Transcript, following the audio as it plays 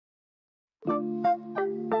To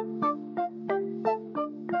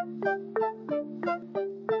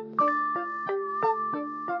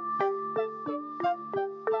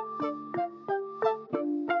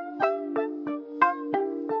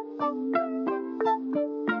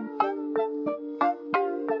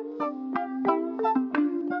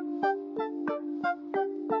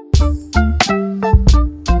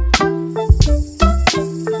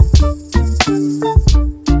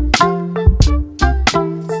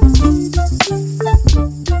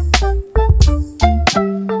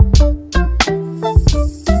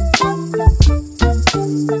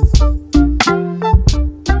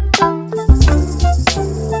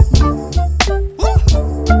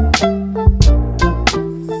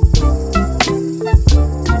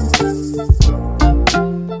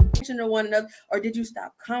one another, or did you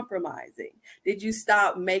stop compromising? Did you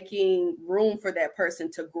stop making room for that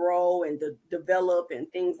person to grow and to develop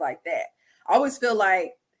and things like that? I always feel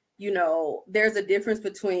like, there's a difference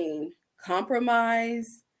between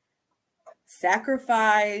compromise,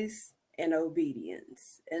 sacrifice, and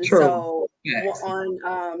obedience. And True. So yes.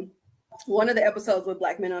 On one of the episodes with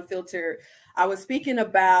Black Men Unfiltered, I was speaking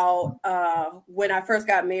about when I first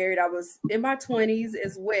got married. I was in my 20s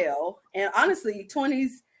as well. And honestly, 20s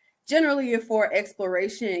generally for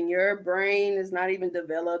exploration. Your brain is not even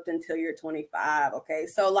developed until you're 25. Okay.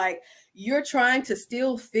 So like you're trying to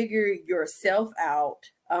still figure yourself out.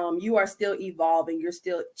 You are still evolving. You're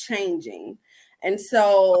still changing. And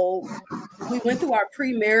so we went through our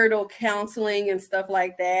premarital counseling and stuff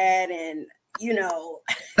like that. And,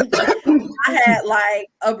 I had like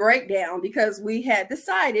a breakdown because we had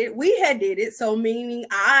decided, we had did it. So meaning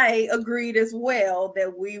I agreed as well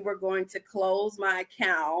that we were going to close my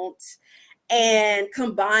account and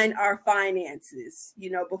combine our finances,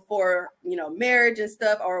 before, marriage and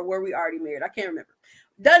stuff, or were we already married? I can't remember.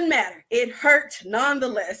 Doesn't matter. It hurt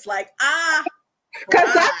nonetheless. Like,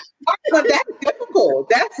 because that's difficult.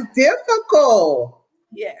 That's difficult.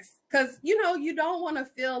 Yes. Because, you don't want to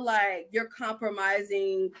feel like you're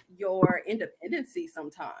compromising your independency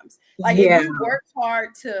sometimes. Like if you work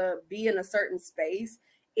hard to be in a certain space,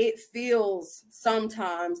 it feels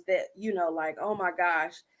sometimes that, like, oh my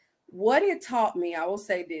gosh, what it taught me, I will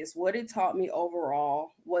say this, what it taught me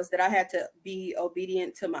overall was that I had to be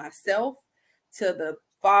obedient to myself, to the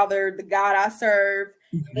Father, the God I serve,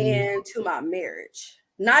 and to my marriage.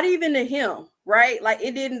 Not even to him, right? Like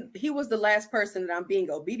he was the last person that I'm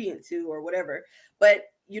being obedient to or whatever. But,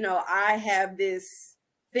 I have this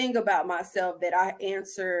thing about myself that I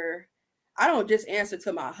don't just answer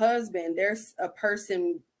to my husband. There's a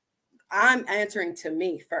person I'm answering to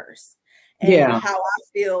me first. And how I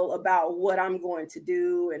feel about what I'm going to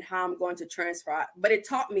do and how I'm going to transfer. But it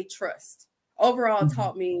taught me trust. Overall, it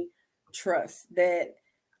taught me trust that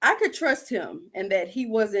I could trust him and that he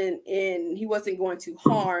wasn't going to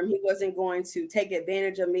harm. He wasn't going to take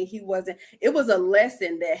advantage of me. It was a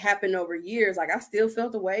lesson that happened over years. Like I still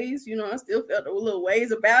felt the ways, I still felt a little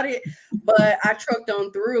ways about it, but I trucked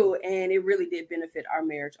on through and it really did benefit our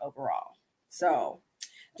marriage overall. So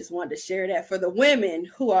just wanted to share that for the women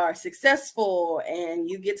who are successful and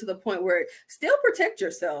you get to the point where still protect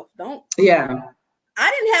yourself. I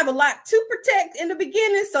didn't have a lot to protect in the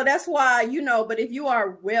beginning. So that's why, but if you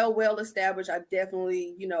are well established, I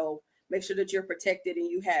definitely, make sure that you're protected and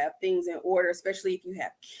you have things in order, especially if you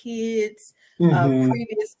have kids,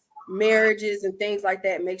 previous marriages and things like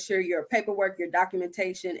that. Make sure your paperwork, your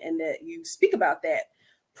documentation, and that you speak about that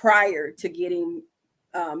prior to getting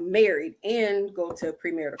married and go to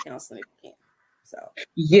premarital counseling if you can. So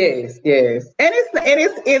yes, and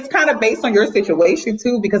it's kind of based on your situation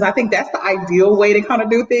too, because I think that's the ideal way to kind of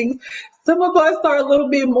do things. Some of us are a little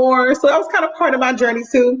bit more, so that was kind of part of my journey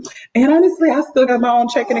too. And honestly, I still got my own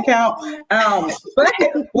checking account, but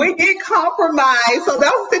we did compromise. So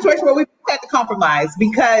that was a situation where we had to compromise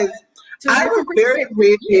because I was very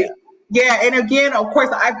rigid. Yeah, and again, of course,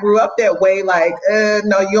 I grew up that way. Like,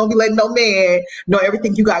 no, you don't be letting no man know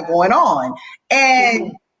everything you got going on,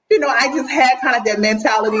 and. I just had kind of that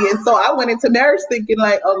mentality. And so I went into marriage thinking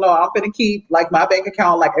like, oh no, I'm going to keep like my bank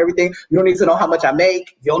account, like everything. You don't need to know how much I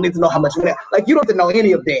make. You don't need to know how much you make. Like, you don't have to know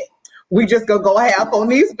any of that. We just going to go half on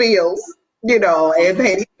these bills, and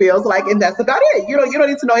pay these bills. Like, and that's about it. You don't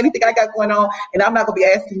need to know anything I got going on. And I'm not going to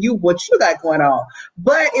be asking you what you got going on.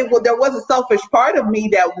 But there was a selfish part of me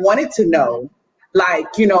that wanted to know, like,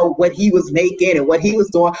 what he was making and what he was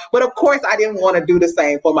doing. But of course, I didn't want to do the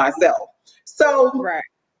same for myself. So, right.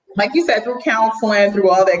 Like you said, through counseling, through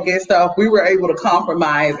all that good stuff, we were able to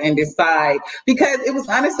compromise and decide because it was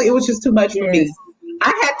just too much for me.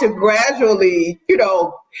 I had to gradually,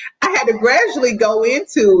 go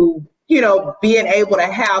into, being able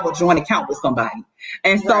to have a joint account with somebody.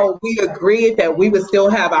 And so we agreed that we would still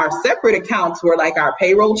have our separate accounts where like our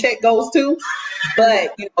payroll check goes to,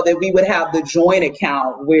 but that we would have the joint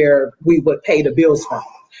account where we would pay the bills from.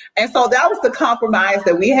 And so that was the compromise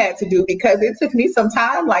that we had to do, because it took me some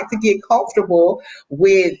time like to get comfortable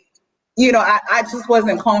with, I just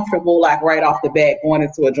wasn't comfortable like right off the bat going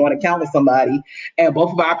into a joint account with somebody and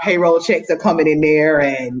both of our payroll checks are coming in there.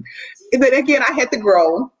 And but again, I had to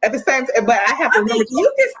grow at the same time, but I have to remember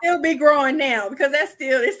you can still be growing now, because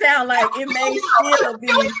it sounds like it may still be.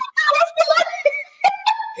 I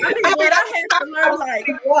mean, what I had to learn, like,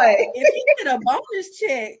 if you get a bonus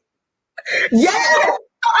check. Yes.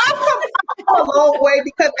 I've come a long way,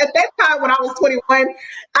 because at that time when I was 21,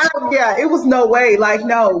 it was no way. Like,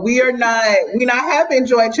 no, we're not having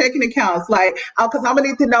joint checking accounts. Like, because I'm gonna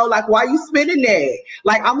need to know, like, why you spending that?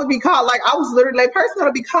 Like, I'm gonna be called. Like, I was literally that person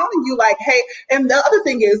gonna be calling you, like, hey. And the other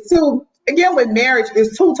thing is too. Again, with marriage,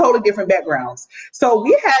 is two totally different backgrounds. So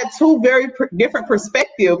we had two very different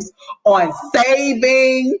perspectives on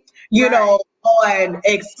saving. On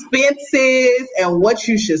expenses and what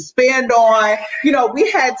you should spend on.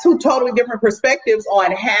 We had two totally different perspectives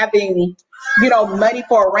on having, money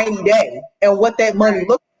for a rainy day and what that money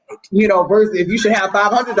looks like, versus if you should have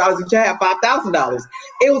 $500, you should have $5,000.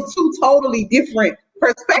 It was two totally different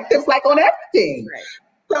perspectives, like on everything. Right.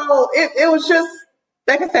 So it was just,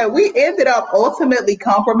 like I said, we ended up ultimately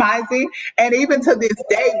compromising. And even to this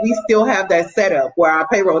day, we still have that setup where our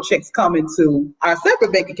payroll checks come into our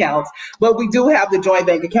separate bank accounts, but we do have the joint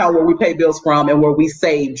bank account where we pay bills from and where we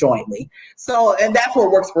save jointly. So, and that's what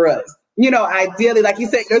works for us. Ideally, like you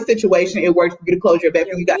said, your situation, it works for you to close your bank.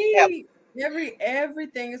 You got to have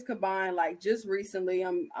everything is combined. Like just recently,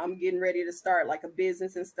 I'm getting ready to start like a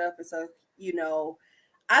business and stuff. And so,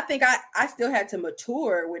 I think I still had to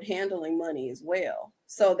mature with handling money as well.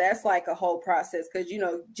 So that's like a whole process, because,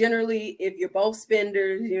 generally, if you're both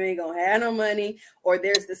spenders, you ain't going to have no money, or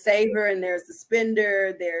there's the saver and there's the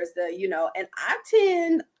spender, there's the, and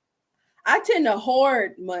I tend to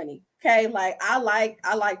hoard money. Okay. Like I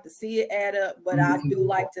like to see it add up, but I do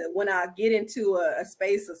like to, when I get into a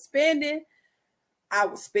space of spending, I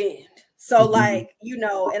will spend. So like,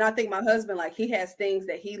 and I think my husband, like he has things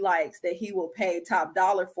that he likes that he will pay top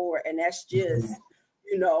dollar for. And that's just,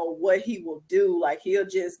 what he will do. Like he'll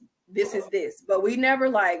just, this is this, but we never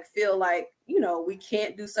like feel like, we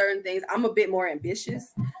can't do certain things. I'm a bit more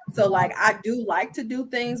ambitious. So like, I do like to do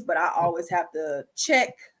things, but I always have to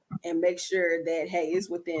check and make sure that, hey, it's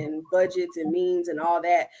within budgets and means and all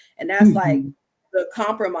that. And that's like the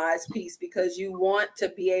compromise piece, because you want to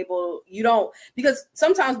be able, because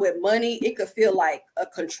sometimes with money, it could feel like a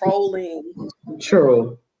controlling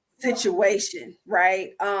situation,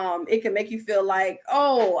 right? It can make you feel like,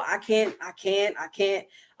 oh, I can't.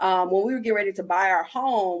 When we were getting ready to buy our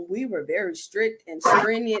home, we were very strict and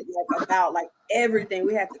stringent about like everything.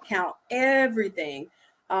 We had to count everything.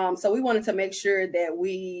 So we wanted to make sure that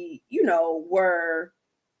we, were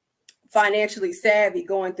financially savvy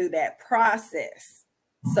going through that process.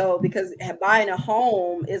 So because buying a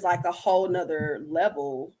home is like a whole nother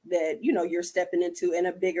level that, you're stepping into, and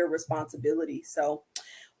a bigger responsibility. So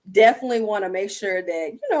definitely want to make sure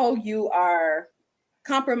that, you are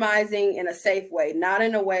compromising in a safe way, not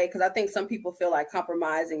in a way, because I think some people feel like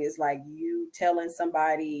compromising is like you telling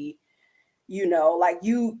somebody, like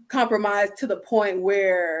you compromise to the point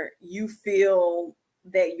where you feel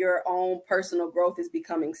that your own personal growth is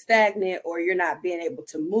becoming stagnant, or you're not being able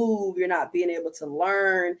to move, you're not being able to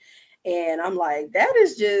learn. And I'm like, that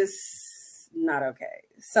is just not okay.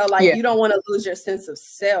 So like, you don't want to lose your sense of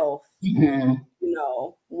self,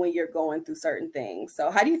 when you're going through certain things. So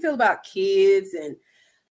how do you feel about kids and